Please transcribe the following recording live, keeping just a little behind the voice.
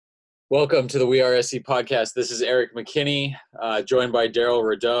Welcome to the WeAreSC podcast. This is Eric McKinney, joined by Daryl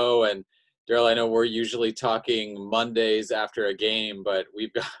Rideau. And Daryl, I know we're usually talking Mondays after a game, but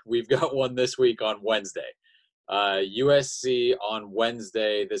we've got one this week on Wednesday. USC on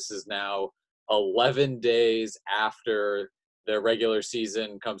Wednesday. This is now 11 days after their regular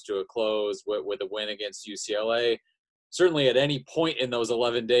season comes to a close with a win against UCLA. Certainly, at any point in those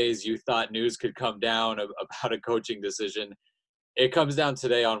 11 days, you thought news could come down about a coaching decision. It comes down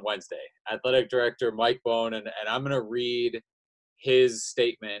today on Wednesday. Athletic Director Mike Bohn, and I'm going to read his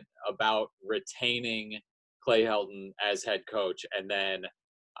statement about retaining Clay Helton as head coach. And then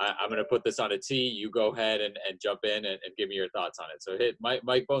I'm going to put this on a tee. You go ahead and jump in and give me your thoughts on it. So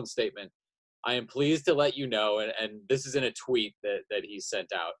Mike Bohn's statement. I am pleased to let you know, and this is in a tweet that he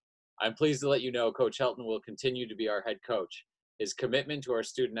sent out. I'm pleased to let you know Coach Helton will continue to be our head coach. His commitment to our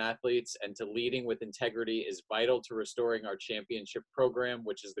student athletes and to leading with integrity is vital to restoring our championship program,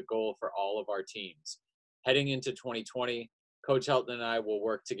 which is the goal for all of our teams. Heading into 2020, Coach Helton and I will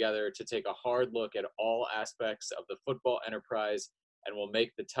work together to take a hard look at all aspects of the football enterprise and will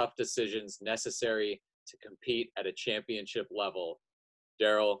make the tough decisions necessary to compete at a championship level.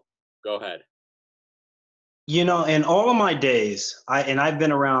 Daryl, go ahead. You know, in all of my days, I've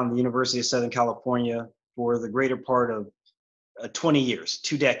been around the University of Southern California for the greater part of 20 years,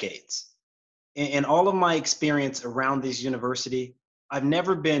 2 decades. In all of my experience around this university, I've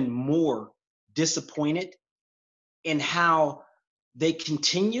never been more disappointed in how they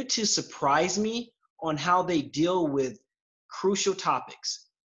continue to surprise me on how they deal with crucial topics.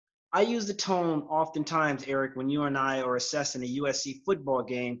 I use the tone oftentimes, Eric, when you and I are assessing a USC football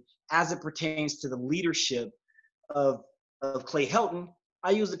game as it pertains to the leadership of Clay Helton.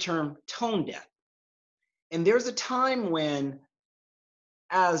 I use the term tone deaf. And there's a time when,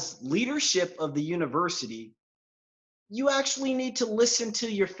 as leadership of the university, you actually need to listen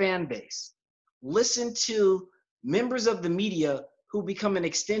to your fan base, listen to members of the media who become an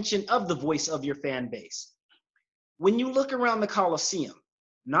extension of the voice of your fan base. When you look around the Coliseum,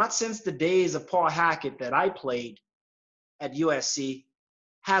 not since the days of Paul Hackett that I played at USC,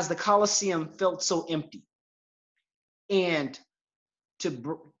 has the Coliseum felt so empty. And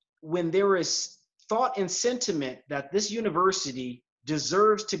when there is thought and sentiment that this university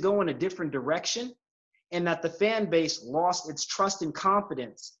deserves to go in a different direction and that the fan base lost its trust and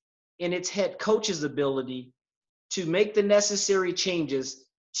confidence in its head coach's ability to make the necessary changes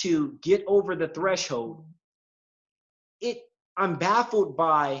to get over the threshold, I'm baffled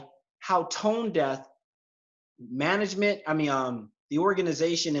by how tone deaf the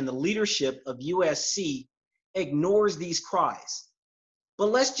organization and the leadership of USC ignores these cries.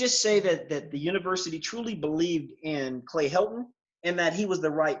 But let's just say that the university truly believed in Clay Helton and that he was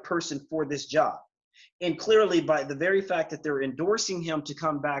the right person for this job. And clearly, by the very fact that they're endorsing him to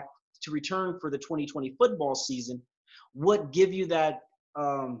come back to return for the 2020 football season, would give you that,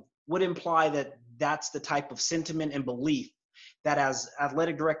 would imply that that's the type of sentiment and belief that, as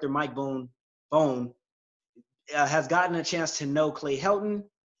athletic director Mike Bohn has gotten a chance to know Clay Helton,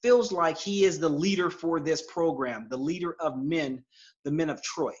 feels like he is the leader for this program, the leader of men, the men of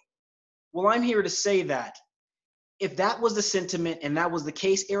Troy. Well, I'm here to say that if that was the sentiment and that was the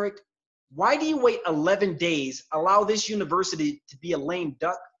case, Eric, why do you wait 11 days, allow this university to be a lame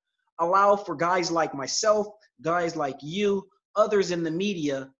duck, allow for guys like myself, guys like you, others in the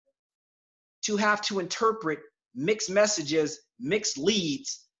media to have to interpret mixed messages, mixed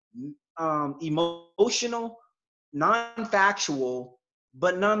leads, emotional, non-factual,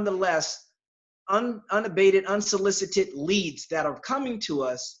 but nonetheless unabated, unsolicited leads that are coming to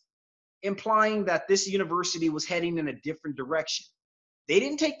us, implying that this university was heading in a different direction. They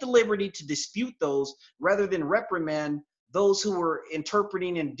didn't take the liberty to dispute those rather than reprimand those who were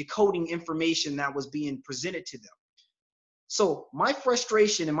interpreting and decoding information that was being presented to them. So my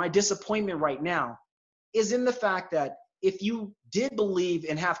frustration and my disappointment right now is in the fact that if you did believe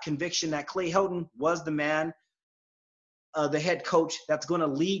and have conviction that Clay Helton was the man, the head coach that's going to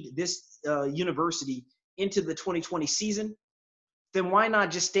lead this university into the 2020 season, then why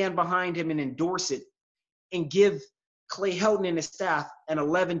not just stand behind him and endorse it and give Clay Helton and his staff an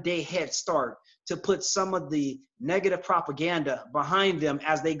 11-day head start to put some of the negative propaganda behind them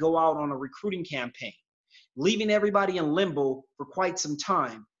as they go out on a recruiting campaign. Leaving everybody in limbo for quite some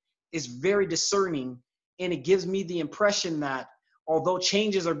time is very discerning, and it gives me the impression that although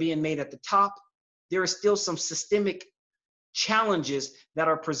changes are being made at the top, there are still some systemic challenges that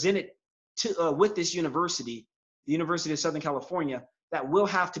are presented to with this university, the University of Southern California, that will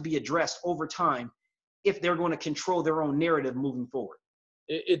have to be addressed over time if they're going to control their own narrative moving forward.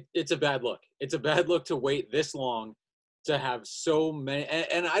 It's a bad look. It's a bad look to wait this long to have so many,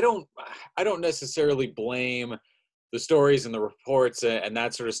 and I don't necessarily blame the stories and the reports and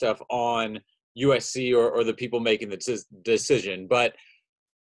that sort of stuff on USC or the people making the decision, but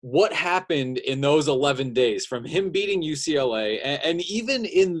what happened in those 11 days from him beating UCLA, and even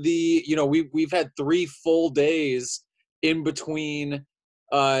in the, we've had 3 full days in between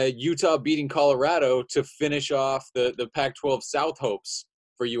Utah beating Colorado to finish off the Pac-12 South hopes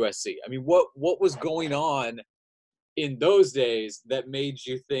for USC. I mean, what was going on in those days that made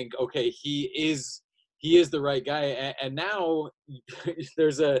you think, okay, he is the right guy? And now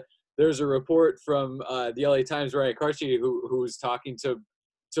there's a report from the LA Times, Ryan Karshi, who's talking to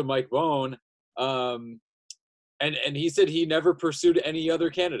Mike Bone, and he said he never pursued any other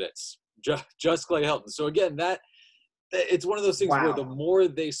candidates, just Clay Helton. So again, that it's one of those things where the more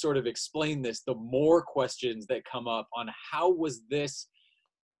they sort of explain this, the more questions that come up on how was this,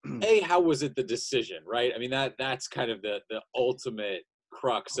 how was it the decision, right? I mean, that's kind of the ultimate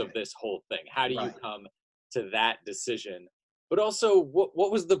crux of this whole thing. How do you come to that decision? But also,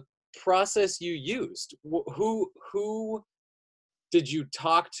 what was the process you used? Who did you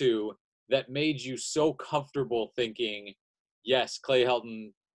talk to that made you so comfortable thinking, yes, Clay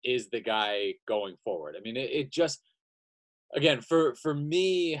Helton is the guy going forward? I mean, it just, again, for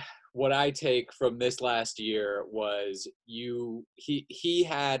me, what I take from this last year was he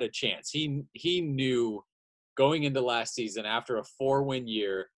had a chance. He knew going into last season after a 4-win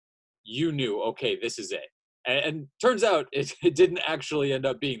year, you knew, okay, this is it. And turns out it didn't actually end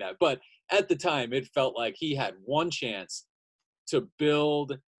up being that. But at the time, it felt like he had one chance to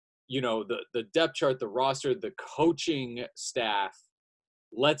build, the depth chart, the roster, the coaching staff.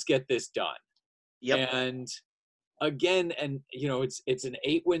 Let's get this done. Yep. And again, and it's an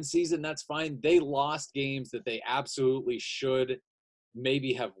 8-win season. That's fine. They lost games that they absolutely should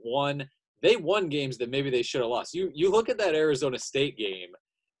maybe have won. They won games that maybe they should have lost. You look at that Arizona State game,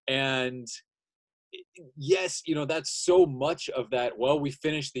 and yes, that's so much of that. Well, we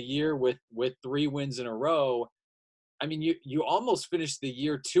finished the year with 3 wins in a row. I mean, you almost finished the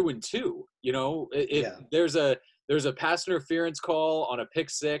year 2-2. There's a pass interference call on a pick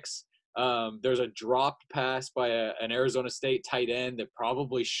six. There's a dropped pass by an Arizona State tight end that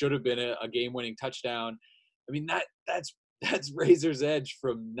probably should have been a game-winning touchdown. I mean, that's razor's edge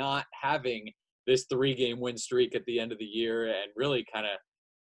from not having this 3-game win streak at the end of the year and really kind of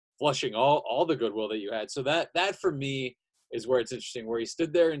flushing all the goodwill that you had. So that for me is where it's interesting, where he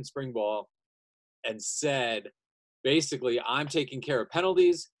stood there in spring ball and said, basically, I'm taking care of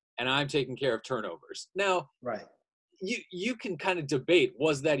penalties and I'm taking care of turnovers. Now, you can kind of debate,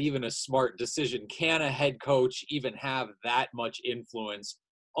 was that even a smart decision? Can a head coach even have that much influence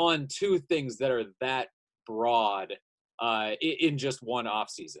on 2 things that are that broad in just one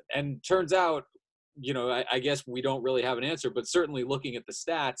offseason? And turns out, I guess we don't really have an answer, but certainly looking at the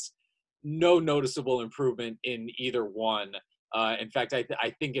stats, no noticeable improvement in either one. In fact, I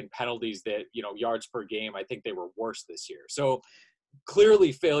think in penalties that, yards per game, I think they were worse this year. So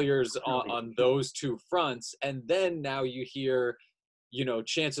clearly failures on those 2 fronts. And then now you hear,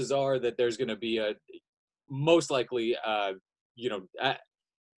 chances are that there's going to be a most likely, let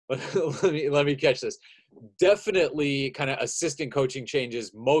me catch this. Definitely kind of assistant coaching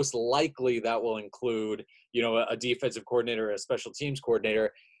changes. Most likely that will include, a defensive coordinator, a special teams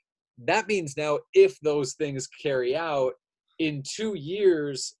coordinator. That means now if those things carry out in 2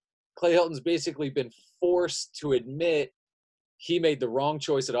 years, Clay Helton's basically been forced to admit he made the wrong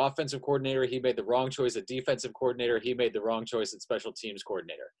choice at offensive coordinator. He made the wrong choice at defensive coordinator. He made the wrong choice at special teams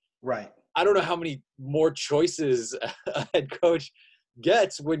coordinator. Right. I don't know how many more choices a head coach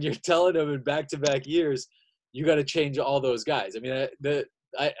gets when you're telling him in back-to-back years, you got to change all those guys. I mean,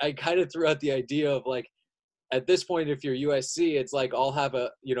 I kind of threw out the idea of, like, at this point, if you're USC, it's like, I'll have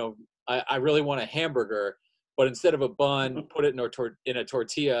I really want a hamburger, but instead of a bun, put it in a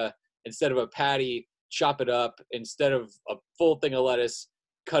tortilla. Instead of a patty, chop it up. Instead of a full thing of lettuce,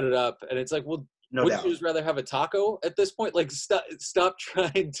 cut it up. And it's like, well, wouldn't you just rather have a taco at this point? Like, stop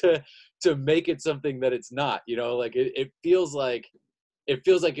trying to make it something that it's not. Like it feels like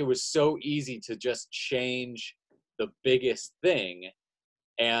it was so easy to just change the biggest thing,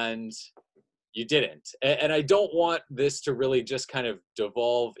 and you didn't. And I don't want this to really just kind of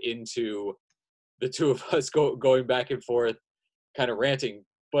devolve into the 2 of us going back and forth kind of ranting,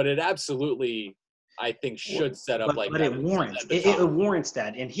 but it absolutely, I think, should set up like but that. It warrants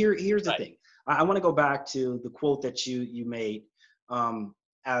that. And here's the thing. I want to go back to the quote that you made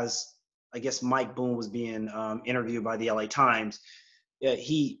as, I guess, Mike Boone was being interviewed by the LA Times.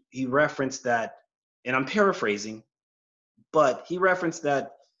 He referenced that, and I'm paraphrasing, but he referenced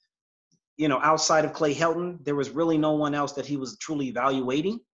that outside of Clay Helton, there was really no one else that he was truly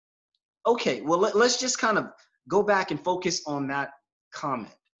evaluating. Okay, well, let's just kind of go back and focus on that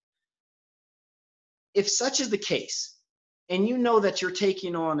comment. If such is the case, and you know that you're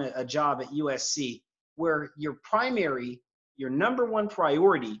taking on a job at USC where your number one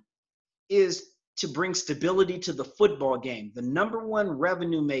priority is to bring stability to the football game, the number one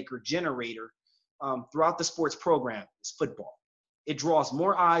revenue maker generator throughout the sports program is football. It draws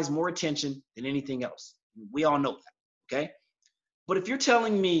more eyes, more attention than anything else. We all know that, okay? But if you're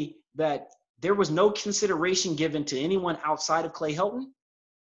telling me that there was no consideration given to anyone outside of Clay Helton,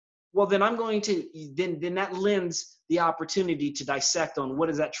 well, then I'm going to, then that lends the opportunity to dissect on what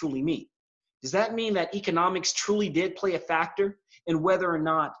does that truly mean. Does that mean that economics truly did play a factor in whether or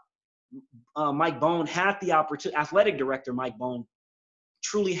not Mike Bohn had the opportunity, athletic director Mike Bohn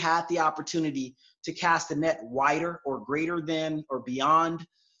truly had the opportunity to cast the net wider or greater than or beyond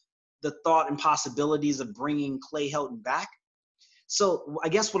the thought and possibilities of bringing Clay Helton back? So I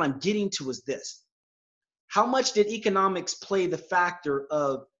guess what I'm getting to is this. How much did economics play the factor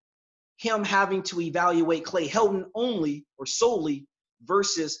of him having to evaluate Clay Helton only or solely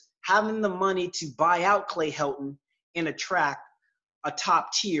versus having the money to buy out Clay Helton and attract a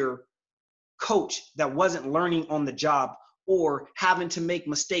top tier coach that wasn't learning on the job or having to make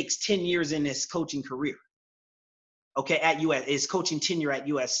mistakes 10 years in his coaching career? Okay, at his coaching tenure at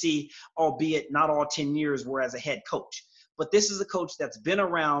USC, albeit not all 10 years were as a head coach. But this is a coach that's been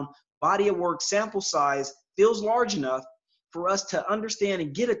around, body of work, sample size feels large enough for us to understand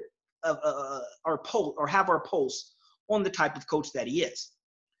and get our pulse or have our pulse on the type of coach that he is.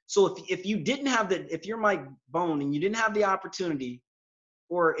 So if you didn't have if you're Mike Bohn and you didn't have the opportunity,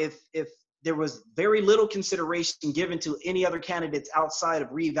 or if there was very little consideration given to any other candidates outside of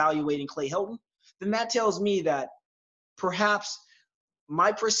reevaluating Clay Helton, then that tells me that perhaps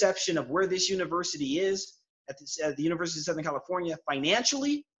my perception of where this university is at the University of Southern California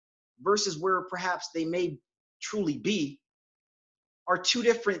financially versus where perhaps they may truly be are two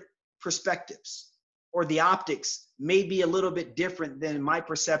different perspectives, or the optics may be a little bit different than my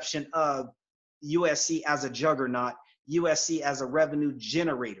perception of USC as a juggernaut, USC as a revenue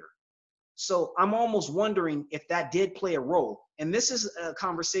generator. So I'm almost wondering if that did play a role. And this is a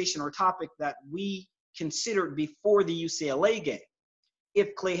conversation or topic that we considered before the UCLA game.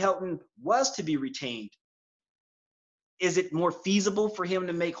 If Clay Helton was to be retained, is it more feasible for him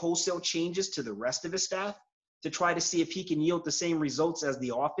to make wholesale changes to the rest of his staff to try to see if he can yield the same results as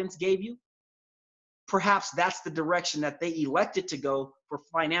the offense gave you? Perhaps that's the direction that they elected to go for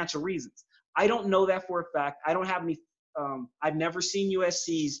financial reasons. I don't know that for a fact. I don't have any, I've never seen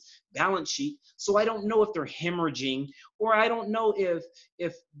USC's balance sheet, so I don't know if they're hemorrhaging, or I don't know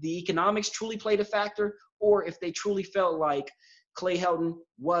if the economics truly played a factor, or if they truly felt like Clay Helton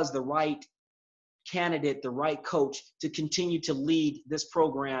was the right candidate, the right coach to continue to lead this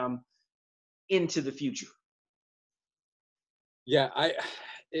program into the future. Yeah,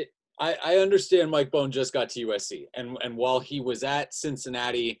 I understand Mike Bohn just got to USC, and while he was at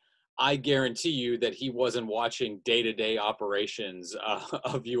Cincinnati, I guarantee you that he wasn't watching day-to-day operations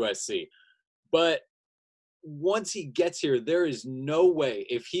of USC. But once he gets here, there is no way,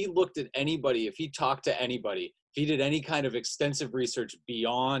 if he looked at anybody, if he talked to anybody, if he did any kind of extensive research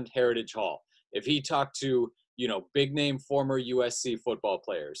beyond Heritage Hall, if he talked to, big name former USC football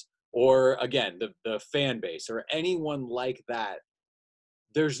players, or again, the fan base or anyone like that,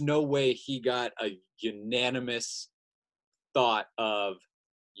 there's no way he got a unanimous thought of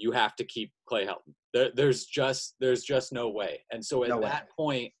you have to keep Clay Helton. There's just no way. And so at that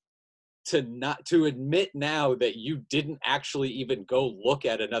point, to admit now that you didn't actually even go look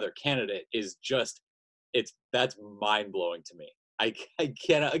at another candidate is just, that's mind blowing to me. I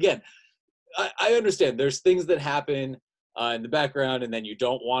can't, again, I understand there's things that happen in the background, and then you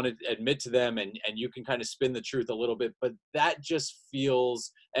don't want to admit to them, and you can kind of spin the truth a little bit, but that just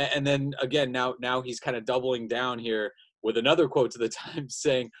feels, and then again, now he's kind of doubling down here with another quote to the Times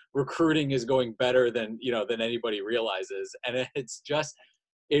saying recruiting is going better than anybody realizes. And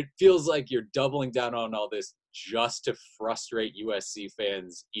it feels like you're doubling down on all this just to frustrate USC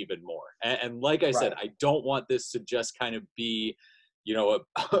fans even more. And like I said, I don't want this to just kind of be,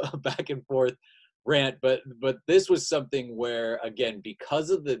 a back and forth rant, but this was something where, again,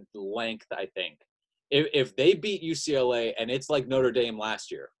 because of the length, I think if they beat UCLA, and it's like Notre Dame last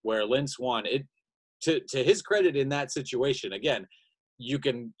year where Lynn Swann, to his credit in that situation, again, you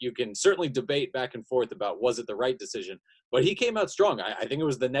can certainly debate back and forth about was it the right decision, but he came out strong. I think it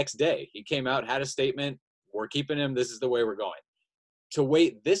was the next day he came out, had a statement, we're keeping him, this is the way we're going. To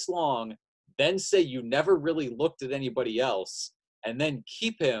wait this long, then say you never really looked at anybody else, and then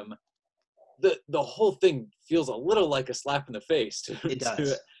keep him, the whole thing feels a little like a slap in the face to, It to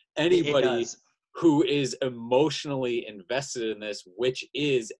does. It anybody does. who is emotionally invested in this, which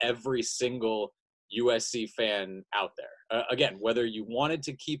is every single USC fan out there. Again, whether you wanted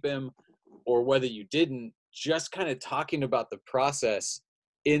to keep him or whether you didn't, just kind of talking about the process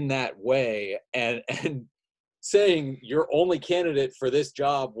in that way and saying your only candidate for this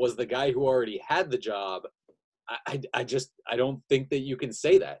job was the guy who already had the job. I don't think that you can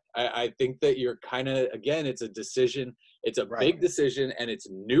say that. I think that you're kind of, again, it's a decision. It's a Right. big decision, and it's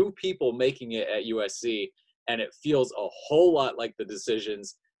new people making it at USC, and it feels a whole lot like the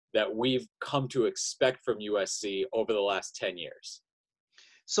decisions that we've come to expect from USC over the last 10 years.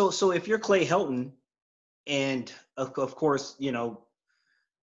 So if you're Clay Helton, and of course,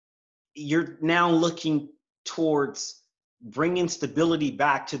 you're now looking towards bringing stability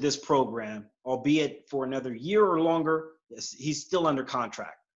back to this program, albeit for another year or longer. He's still under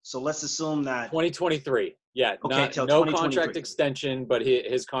contract. So let's assume that 2023. Yeah, okay, not till no contract 2023. extension, but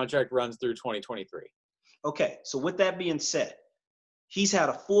his contract runs through 2023. Okay, so with that being said, he's had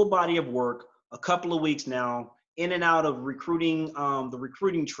a full body of work, a couple of weeks now, in and out of recruiting, the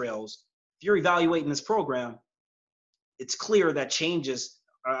recruiting trails. If you're evaluating this program, it's clear that changes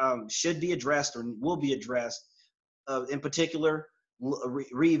should be addressed or will be addressed. In particular,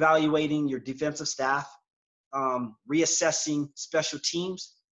 reevaluating your defensive staff, reassessing special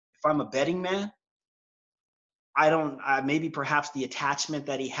teams. If I'm a betting man, maybe perhaps the attachment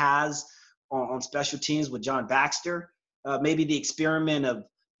that he has on special teams with John Baxter, maybe the experiment of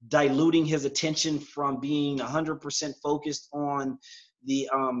diluting his attention from being 100% focused on the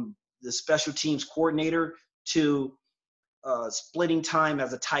special teams coordinator to splitting time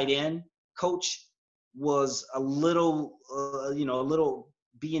as a tight end coach was a little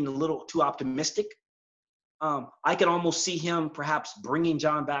being a little too optimistic. I could almost see him perhaps bringing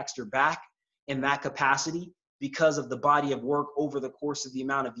John Baxter back in that capacity because of the body of work over the course of the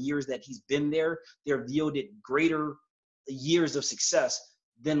amount of years that he's been there. They've yielded greater years of success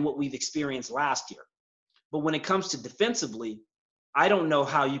than what we've experienced last year. But when it comes to defensively, I don't know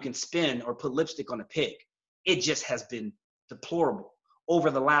how you can spin or put lipstick on a pig. It just has been deplorable over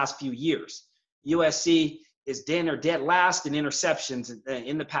the last few years. USC is dead last in interceptions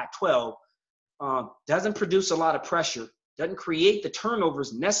in the Pac-12. Doesn't produce a lot of pressure, doesn't create the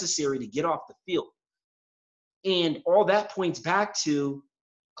turnovers necessary to get off the field. And all that points back to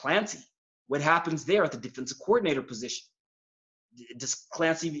Clancy. What happens there at the defensive coordinator position? Does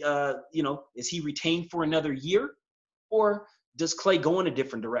Clancy, is he retained for another year? Or does Clay go in a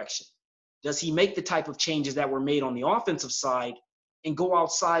different direction? Does he make the type of changes that were made on the offensive side and go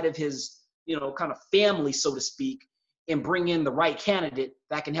outside of his, kind of family, so to speak, and bring in the right candidate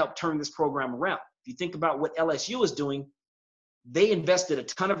that can help turn this program around? If you think about what LSU is doing, they invested a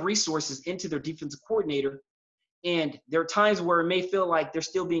ton of resources into their defensive coordinator. And there are times where it may feel like they're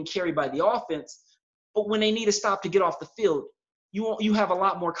still being carried by the offense, but when they need to stop to get off the field, you have a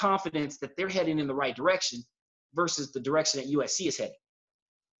lot more confidence that they're heading in the right direction versus the direction that USC is heading.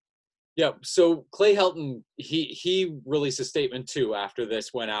 Yeah, so Clay Helton, he released a statement too after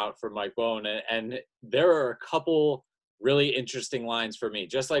this went out for Mike Bohn, and there are a couple really interesting lines for me.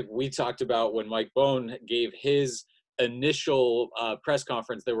 Just like we talked about when Mike Bohn gave his initial press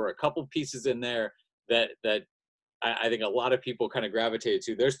conference, there were a couple pieces in there that I think a lot of people kind of gravitated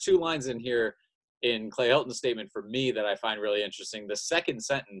to. There's two lines in here in Clay Helton's statement for me that I find really interesting. The second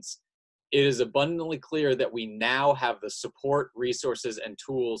sentence: it is abundantly clear that we now have the support, resources, and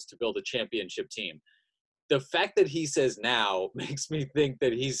tools to build a championship team. The fact that he says now makes me think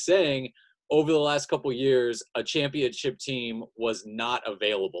that he's saying over the last couple of years, a championship team was not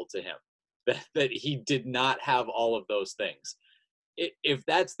available to him, that he did not have all of those things. If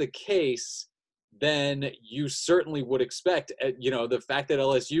that's the case, then you certainly would expect, the fact that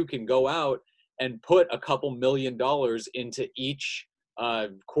LSU can go out and put a couple $1 million into each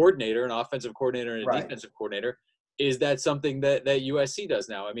coordinator, an offensive coordinator and a Right. defensive coordinator. Is that something that USC does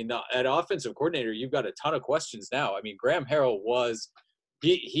now? I mean, at offensive coordinator, you've got a ton of questions now. I mean, Graham Harrell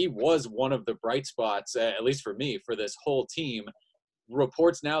he was one of the bright spots, at least for me, for this whole team.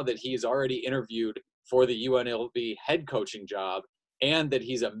 Reports now that he's already interviewed for the UNLV head coaching job, and that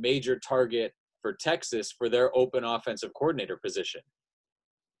he's a major target for Texas for their open offensive coordinator position.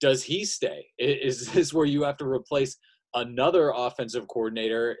 Does he stay? Is this where you have to replace another offensive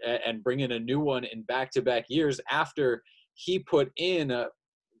coordinator and bring in a new one in back-to-back years after he put in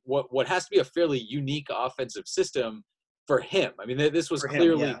what has to be a fairly unique offensive system for him? I mean, this was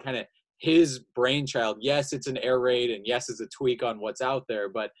clearly kind of his brainchild. Yes, it's an air raid, and yes, it's a tweak on what's out there,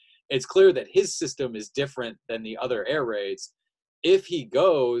 but it's clear that his system is different than the other air raids. If he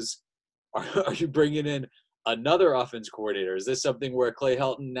goes, Are you bringing in another offense coordinator? Is this something where Clay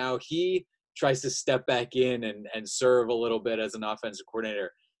Helton now he tries to step back in and serve a little bit as an offensive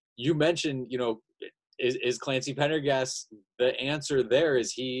coordinator? You mentioned, is Clancy Pendergast the answer there?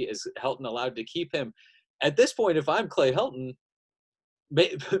 Is Helton allowed to keep him? At this point, if I'm Clay Helton,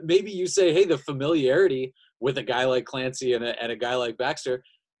 maybe you say, hey, the familiarity with a guy like Clancy and a guy like Baxter,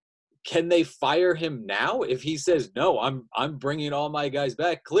 can they fire him now if he says, no, I'm bringing all my guys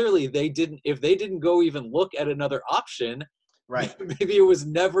back? Clearly they didn't. If they didn't go even look at another option, right? Maybe it was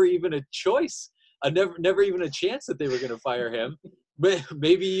never even a choice, never even a chance that they were going to fire him. But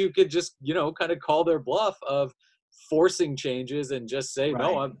maybe you could just, kind of call their bluff of forcing changes and just say,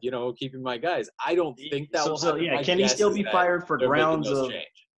 no, Right. I'm, keeping my guys. I don't think that will happen. Yeah, My can he guess still is be that fired for they're making grounds those of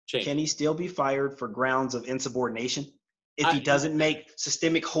changes. Can he still be fired for grounds of insubordination if he doesn't make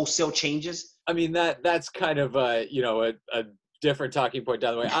systemic wholesale changes? I mean, that's kind of a different talking point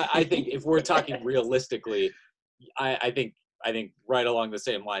down the way. I think if we're talking realistically, I think right along the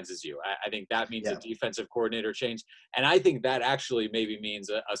same lines as you. I think that means a defensive coordinator change, and I think that actually maybe means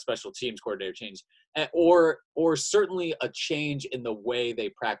a special teams coordinator change, or certainly a change in the way they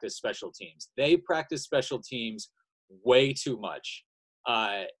practice special teams. They practice special teams way too much,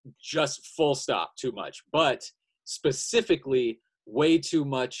 just full stop too much, but specifically way too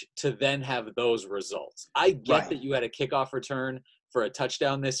much to then have those results. I get that you had a kickoff return for a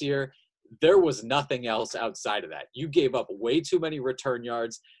touchdown this year. There was nothing else outside of that. You gave up way too many return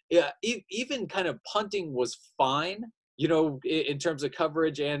yards. Yeah, even kind of punting was fine, in terms of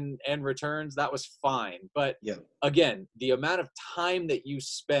coverage and returns, that was fine. But again, the amount of time that you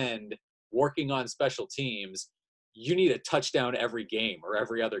spend working on special teams, you need a touchdown every game or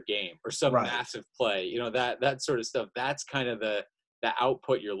every other game or some massive play, that sort of stuff. That's kind of the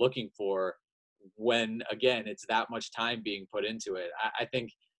output you're looking for when, again, it's that much time being put into it. I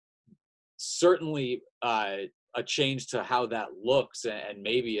think certainly a change to how that looks and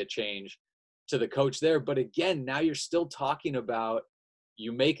maybe a change to the coach there. But again, now you're still talking about,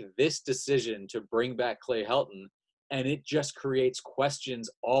 you make this decision to bring back Clay Helton and it just creates questions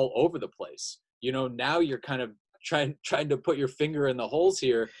all over the place. Now you're kind of trying to put your finger in the holes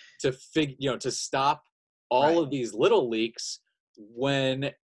here to to stop all of these little leaks,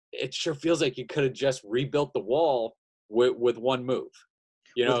 when it sure feels like you could have just rebuilt the wall with one move.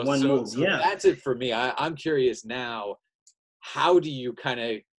 So that's it for me. I'm curious now, how do you kind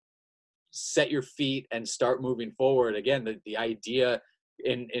of set your feet and start moving forward? Again, the idea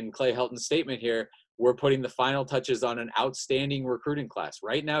in Clay Helton's statement here, we're putting the final touches on an outstanding recruiting class.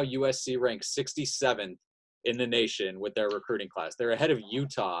 Right now, USC ranks 67th in the nation with their recruiting class. They're ahead of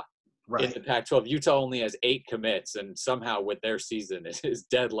Utah in the Pac-12. Utah only has 8 commits, and somehow with their season is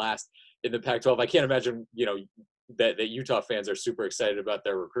dead last in the Pac-12. I can't imagine, that Utah fans are super excited about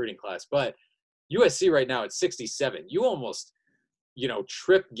their recruiting class. But USC right now at 67, you almost,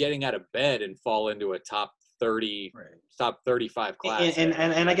 trip getting out of bed and fall into a top 30, top 35 class. And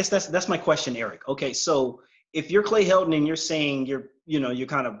I guess that's my question, Eric. Okay, so if you're Clay Helton and you're saying you're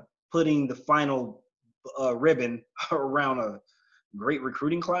kind of putting the final ribbon around a great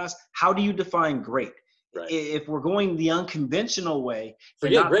recruiting class, how do you define great? If we're going the unconventional way,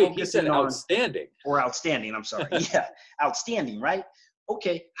 forget great. He said outstanding. Or outstanding. I'm sorry. Yeah, outstanding, right?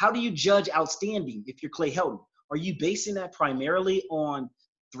 Okay, how do you judge outstanding if you're Clay Helton? Are you basing that primarily on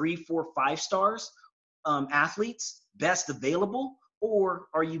 3, 4, 5 stars, athletes, best available, or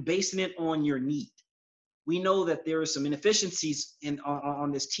are you basing it on your need? We know that there are some inefficiencies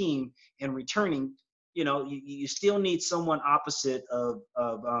on this team in returning. You still need someone opposite of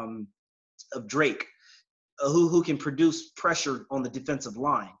Drake, who can produce pressure on the defensive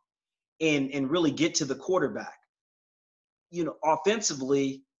line and really get to the quarterback.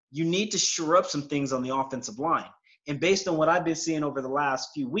 Offensively, you need to shore up some things on the offensive line. And based on what I've been seeing over the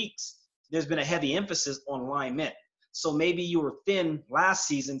last few weeks, there's been a heavy emphasis on linemen. So maybe you were thin last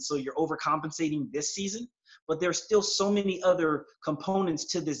season, so you're overcompensating this season. But there's still so many other components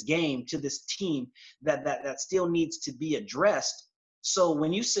to this game, to this team, that still needs to be addressed. So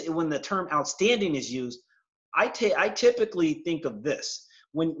when the term outstanding is used, I typically think of this.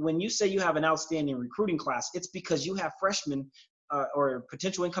 When you say you have an outstanding recruiting class, it's because you have freshmen or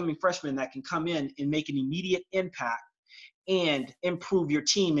potential incoming freshmen that can come in and make an immediate impact and improve your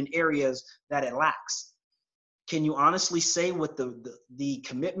team in areas that it lacks. Can you honestly say with the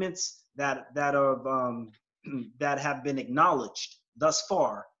commitments that have been acknowledged thus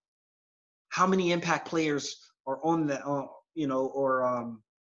far, how many impact players are on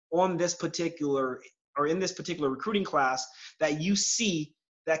this particular or in this particular recruiting class that you see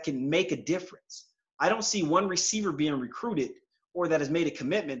that can make a difference? I don't see one receiver being recruited or that has made a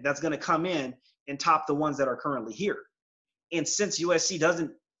commitment that's going to come in and top the ones that are currently here. And since USC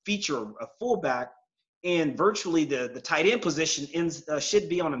doesn't feature a fullback, and virtually the tight end position should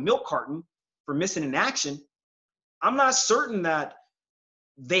be on a milk carton for missing in action, I'm not certain that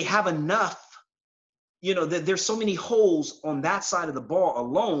they have enough. There's so many holes on that side of the ball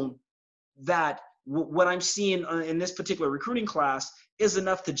alone that what I'm seeing in this particular recruiting class is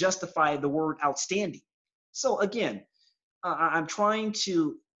enough to justify the word outstanding. So again, I'm trying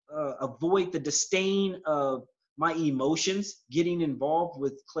to avoid the disdain of my emotions getting involved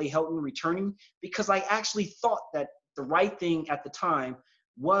with Clay Helton returning, because I actually thought that the right thing at the time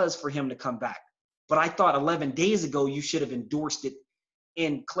was for him to come back. But I thought 11 days ago you should have endorsed it,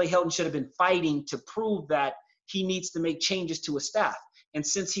 and Clay Helton should have been fighting to prove that he needs to make changes to his staff. And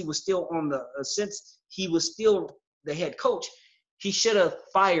since he was still the head coach, he should have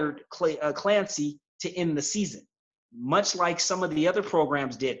fired Clancy to end the season, much like some of the other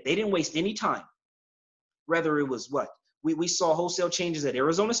programs did. They didn't waste any time. Whether it was we saw wholesale changes at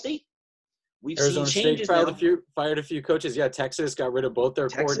Arizona State. Arizona State fired a few coaches. Yeah, Texas got rid of both their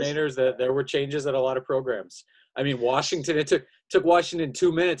coordinators. There were changes at a lot of programs. I mean, Washington, it took Washington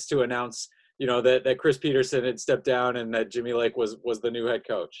 2 minutes to announce, that Chris Peterson had stepped down and that Jimmy Lake was the new head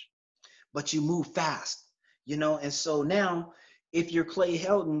coach. But you move fast, and so now if you're Clay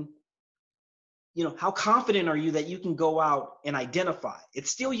Helton, how confident are you that you can go out and identify?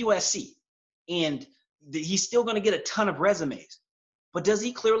 It's still USC, and he's still going to get a ton of resumes. But does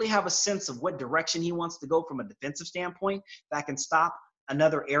he clearly have a sense of what direction he wants to go from a defensive standpoint that can stop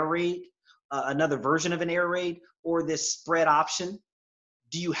another air raid, another version of an air raid, or this spread option?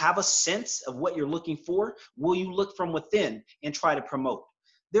 Do you have a sense of what you're looking for? Will you look from within and try to promote?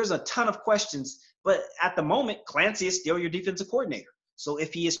 There's a ton of questions, but at the moment, Clancy is still your defensive coordinator. So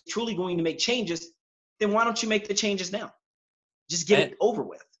if he is truly going to make changes, then why don't you make the changes now? Just get it over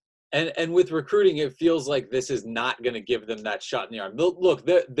with. And with recruiting, it feels like this is not going to give them that shot in the arm. Look,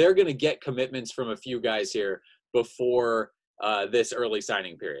 they're going to get commitments from a few guys here before this early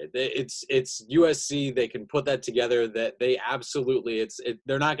signing period. It's USC. They can put that together. That they absolutely.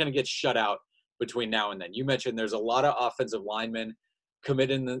 They're not going to get shut out between now and then. You mentioned there's a lot of offensive linemen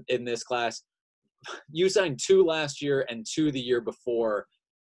committed in this class. You signed 2 last year and 2 the year before.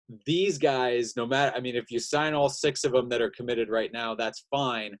 These guys, no matter, if you sign all 6 of them that are committed right now, that's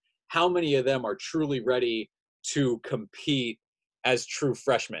fine. How many of them are truly ready to compete as true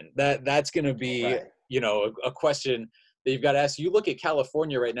freshmen? That's going to be, right, a question that you've got to ask. You look at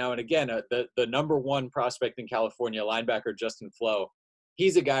California right now, and again, the number 1 prospect in California, linebacker Justin Flo,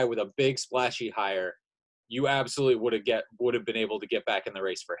 he's a guy with a big splashy hire. You absolutely would have been able to get back in the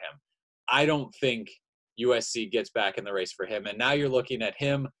race for him. I don't think USC gets back in the race for him. And now you're looking at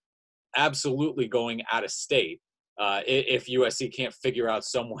him absolutely going out of state. If USC can't figure out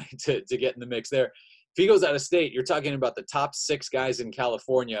some way to get in the mix there. If he goes out of state, you're talking about the top 6 guys in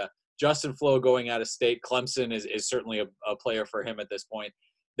California. Justin Flo going out of state. Clemson is certainly a player for him at this point.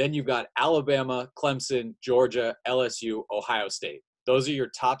 Then you've got Alabama, Clemson, Georgia, LSU, Ohio State. Those are your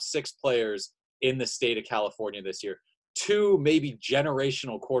top 6 players in the state of California this year. 2 maybe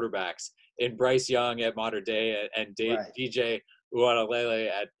generational quarterbacks in Bryce Young at Mater Dei and DJ Uiagalelei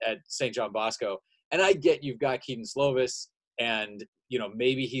at St. John Bosco. And I get you've got Keaton Slovis, and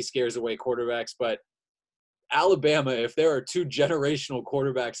maybe he scares away quarterbacks, but Alabama, if there are 2 generational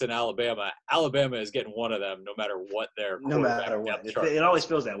quarterbacks in Alabama is getting one of them, no matter what their quarterback. No matter what, it always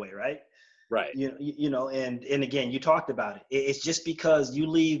feels that way, right? Right. And again, you talked about it. It's just because you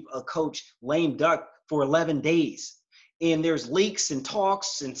leave a coach lame duck for 11 days. And there's leaks and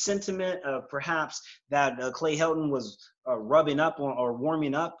talks and sentiment, perhaps, that Clay Helton was rubbing up on or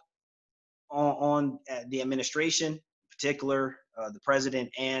warming up on the administration, in particular the president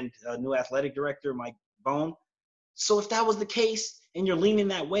and new athletic director, Mike Bone. So if that was the case and you're leaning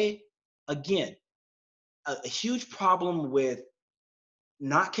that way, again, a huge problem with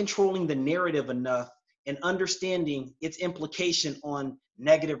not controlling the narrative enough and understanding its implication on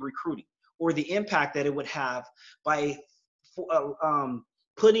negative recruiting or the impact that it would have by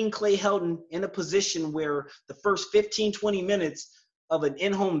putting Clay Helton in a position where the first 15, 20 minutes of an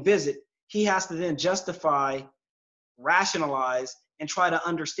in-home visit, he has to then justify, rationalize, and try to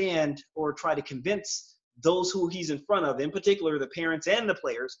understand or try to convince those who he's in front of, in particular the parents and the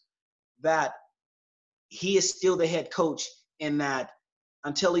players, that he is still the head coach and that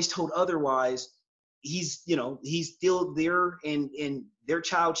until he's told otherwise, he's still there and their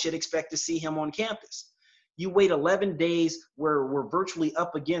child should expect to see him on campus. You wait 11 days where we're virtually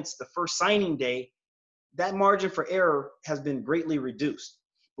up against the first signing day, that margin for error has been greatly reduced.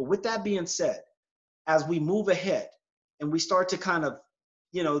 But with that being said, as we move ahead and we start to kind of,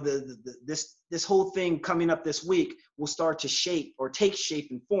 this whole thing coming up this week will start to shape or take shape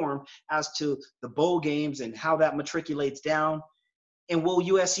and form as to the bowl games and how that matriculates down. And will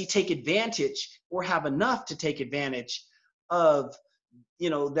USC take advantage or have enough to take advantage of,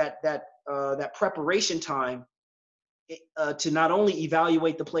 that preparation time to not only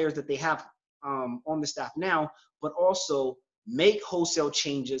evaluate the players that they have on the staff now, but also make wholesale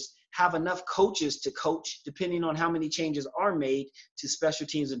changes, have enough coaches to coach, depending on how many changes are made to special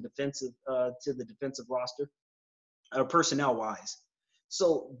teams and defensive to the defensive roster, personnel wise.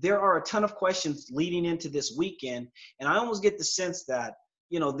 So there are a ton of questions leading into this weekend, and I almost get the sense that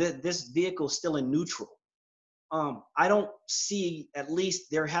this vehicle is still in neutral. I don't see, at least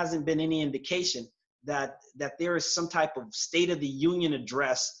there hasn't been any indication that there is some type of State of the Union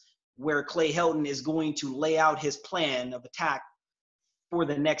address where Clay Helton is going to lay out his plan of attack for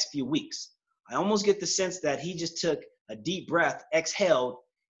the next few weeks. I almost get the sense that he just took a deep breath, exhaled,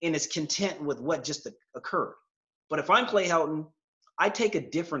 and is content with what just occurred. But if I'm Clay Helton, I take a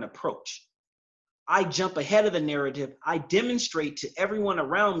different approach. I jump ahead of the narrative. I demonstrate to everyone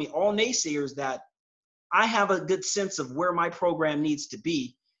around me, all naysayers, that I have a good sense of where my program needs to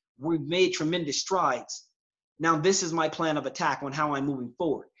be. We've made tremendous strides. Now this is my plan of attack on how I'm moving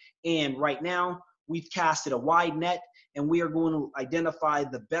forward. And right now, we've casted a wide net, and we are going to identify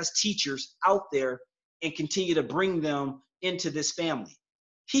the best teachers out there and continue to bring them into this family.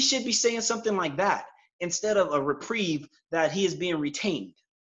 He should be saying something like that instead of a reprieve that he is being retained.